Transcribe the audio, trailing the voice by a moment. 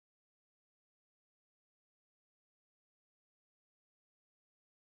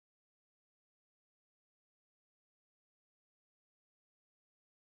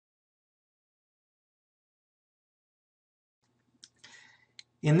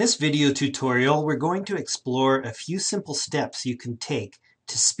In this video tutorial, we're going to explore a few simple steps you can take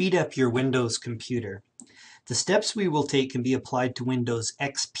to speed up your Windows computer. The steps we will take can be applied to Windows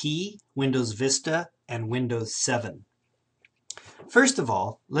XP, Windows Vista, and Windows 7. First of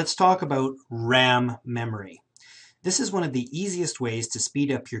all, let's talk about RAM memory. This is one of the easiest ways to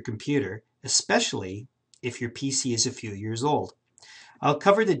speed up your computer, especially if your PC is a few years old. I'll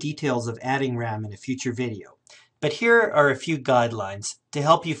cover the details of adding RAM in a future video. But here are a few guidelines to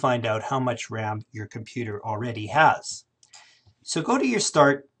help you find out how much RAM your computer already has. So go to your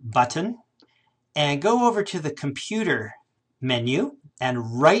Start button and go over to the Computer menu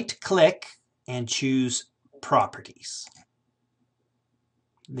and right-click and choose Properties.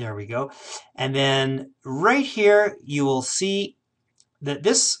 There we go. And then right here you will see that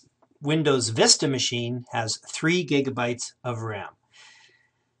this Windows Vista machine has 3 gigabytes of RAM.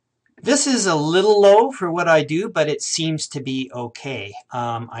 This is a little low for what I do, but it seems to be okay.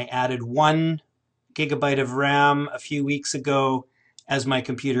 I added 1 gigabyte of RAM a few weeks ago as my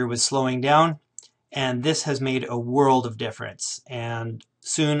computer was slowing down, and this has made a world of difference. And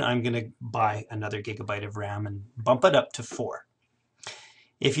soon I'm going to buy another gigabyte of RAM and bump it up to 4.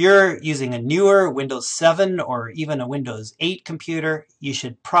 If you're using a newer Windows 7 or even a Windows 8 computer, you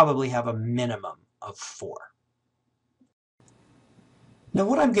should probably have a minimum of 4. Now,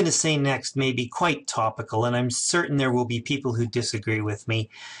 what I'm going to say next may be quite topical, and I'm certain there will be people who disagree with me.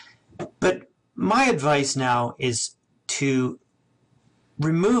 But my advice now is to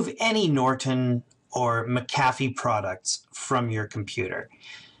remove any Norton or McAfee products from your computer.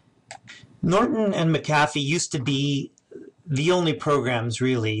 Norton and McAfee used to be the only programs,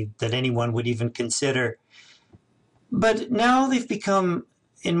 really, that anyone would even consider. But now they've become,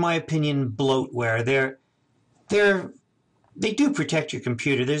 in my opinion, bloatware. They do protect your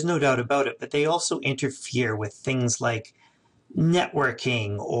computer, there's no doubt about it, but they also interfere with things like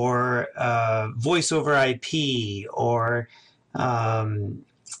networking or voice over IP or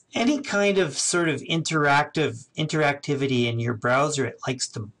any kind of sort of interactivity in your browser. It likes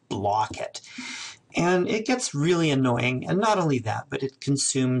to block it. And it gets really annoying. And not only that, but it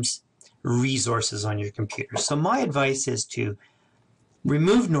consumes resources on your computer. So my advice is to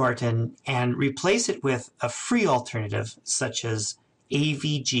remove Norton and replace it with a free alternative such as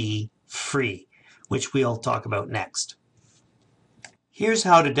AVG Free, which we'll talk about next. Here's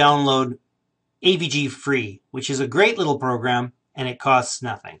how to download AVG Free, which is a great little program and it costs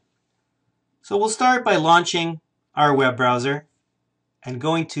nothing. So we'll start by launching our web browser and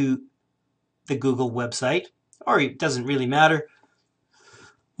going to the Google website, or it doesn't really matter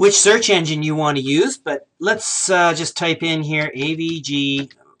which search engine you want to use, but let's just type in here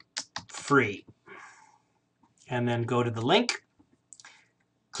AVG Free and then go to the link,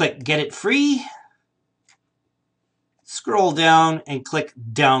 click Get It Free, scroll down and click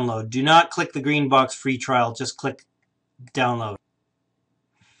Download. Do not click the green box Free Trial, just click Download.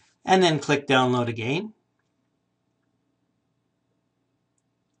 And then click Download again.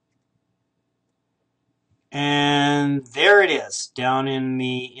 And there it is, down in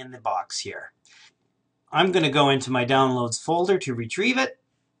the box here. I'm going to go into my Downloads folder to retrieve it.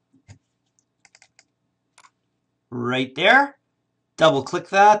 Right there. Double click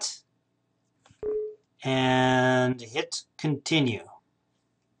that and hit Continue.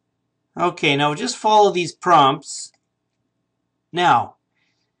 Okay, now just follow these prompts. Now,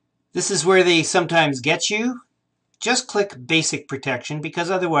 this is where they sometimes get you. Just click Basic Protection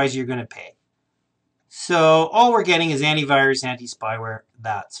because otherwise you're going to pay. So all we're getting is antivirus, anti-spyware.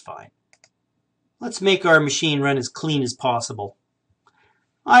 That's fine. Let's make our machine run as clean as possible.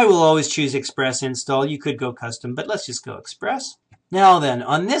 I will always choose Express Install. You could go custom, but let's just go Express. Now then,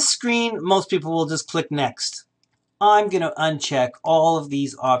 on this screen, most people will just click Next. I'm going to uncheck all of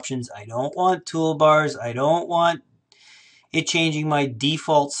these options. I don't want toolbars. I don't want it changing my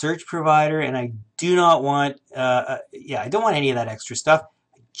default search provider, and I do not want, I don't want any of that extra stuff.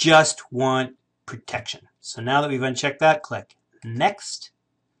 I just want protection. So now that we've unchecked that, click Next,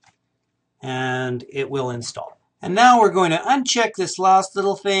 and it will install. And now we're going to uncheck this last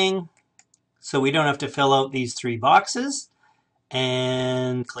little thing so we don't have to fill out these 3 boxes,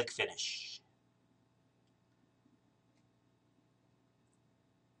 and click Finish.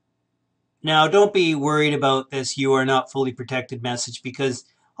 Now don't be worried about this "you are not fully protected" message, because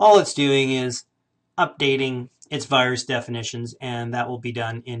all it's doing is updating its virus definitions, and that will be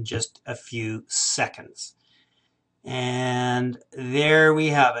done in just a few seconds. And there we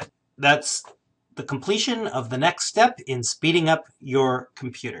have it. That's the completion of the next step in speeding up your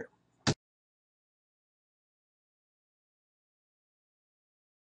computer.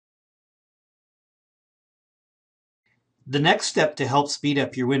 The next step to help speed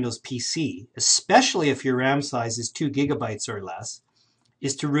up your Windows PC, especially if your RAM size is 2 gigabytes or less,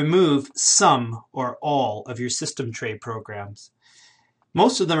 is to remove some or all of your system tray programs.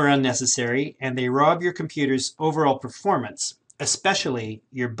 Most of them are unnecessary and they rob your computer's overall performance, especially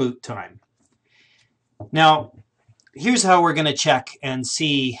your boot time. Now, here's how we're going to check and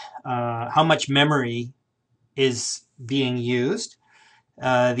see how much memory is being used.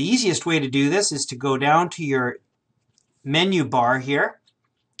 The easiest way to do this is to go down to your menu bar here,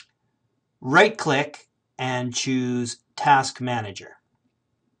 right-click, and choose Task Manager.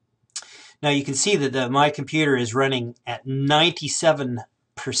 Now you can see that my computer is running at 97%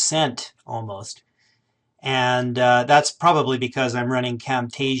 almost. And that's probably because I'm running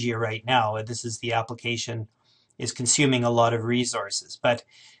Camtasia right now. This is the application is consuming a lot of resources. But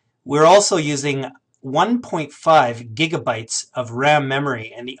we're also using 1.5 gigabytes of RAM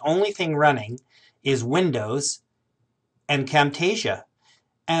memory, and the only thing running is Windows and Camtasia.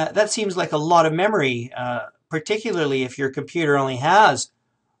 That seems like a lot of memory, particularly if your computer only has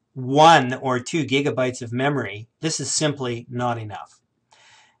 1 or 2 gigabytes of memory. This is simply not enough.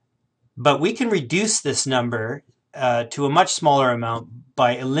 But we can reduce this number to a much smaller amount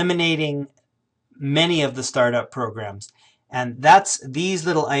by eliminating many of the startup programs. And that's these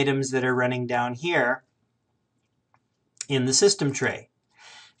little items that are running down here in the system tray.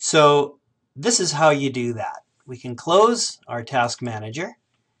 So this is how you do that. We can close our Task Manager,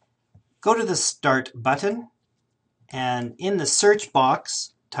 go to the Start button, and in the search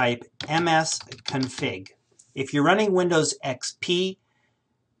box, type msconfig. If you're running Windows XP,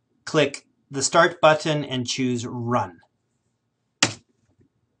 click the Start button and choose Run.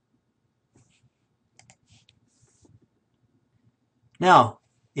 Now,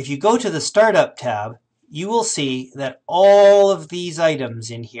 if you go to the Startup tab, you will see that all of these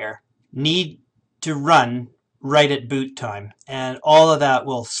items in here need to run right at boot time, and all of that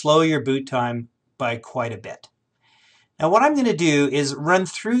will slow your boot time by quite a bit. Now what I'm going to do is run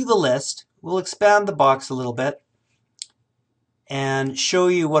through the list. We'll expand the box a little bit and show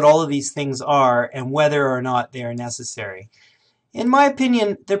you what all of these things are and whether or not they are necessary. In my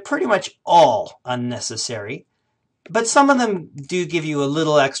opinion, they're pretty much all unnecessary, but some of them do give you a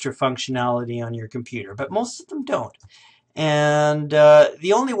little extra functionality on your computer, but most of them don't. And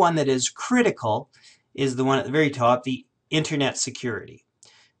the only one that is critical is the one at the very top, the internet security.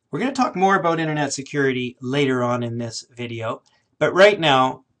 We're going to talk more about internet security later on in this video, but right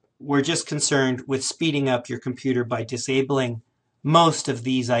now we're just concerned with speeding up your computer by disabling most of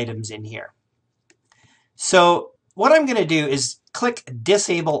these items in here. So what I'm going to do is click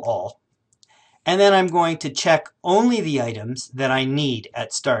Disable All, and then I'm going to check only the items that I need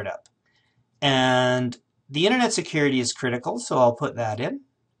at startup. And the internet security is critical, so I'll put that in.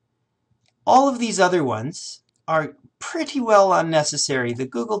 All of these other ones are pretty well unnecessary. The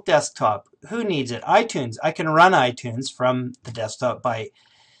Google desktop, who needs it? iTunes, I can run iTunes from the desktop by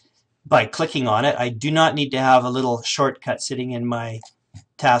clicking on it. I do not need to have a little shortcut sitting in my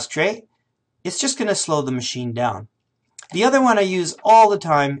task tray. It's just going to slow the machine down. The other one I use all the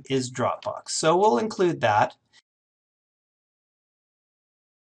time is Dropbox, so we'll include that.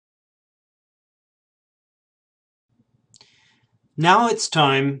 Now it's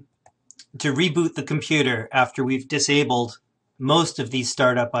time to reboot the computer after we've disabled most of these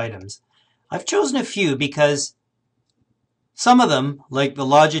startup items. I've chosen a few because some of them, like the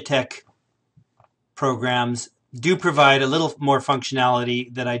Logitech programs, do provide a little more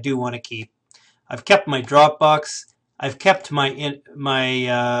functionality that I do want to keep. I've kept my Dropbox. I've kept my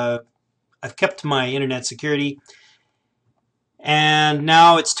internet security, and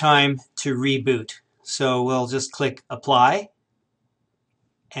now it's time to reboot. So we'll just click Apply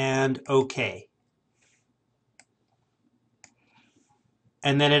and OK.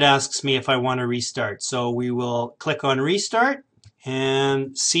 And then it asks me if I want to restart. So we will click on Restart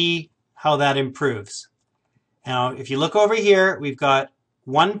and see how that improves. Now, if you look over here, we've got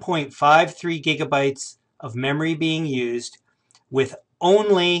 1.53 gigabytes of memory being used with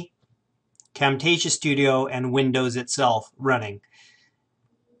only Camtasia Studio and Windows itself running.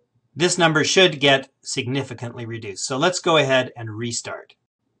 This number should get significantly reduced. So let's go ahead and restart.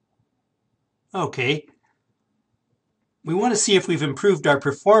 Okay. We want to see if we've improved our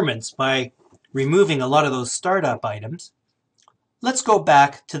performance by removing a lot of those startup items. Let's go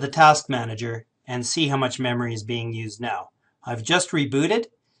back to the Task Manager and see how much memory is being used now. I've just rebooted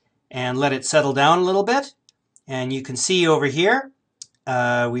and let it settle down a little bit. And you can see over here,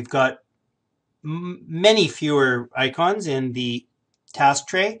 we've got many fewer icons in the task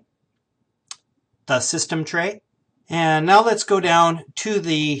tray, the system tray. And now let's go down to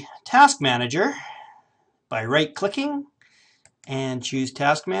the Task Manager by right-clicking and choose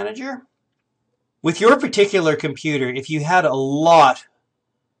Task Manager. With your particular computer, if you had a lot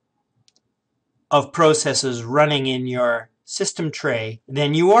of processes running in your system tray,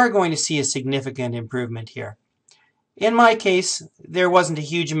 then you are going to see a significant improvement here. In my case, there wasn't a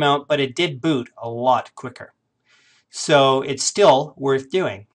huge amount, but it did boot a lot quicker. So it's still worth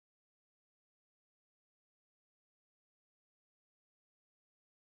doing.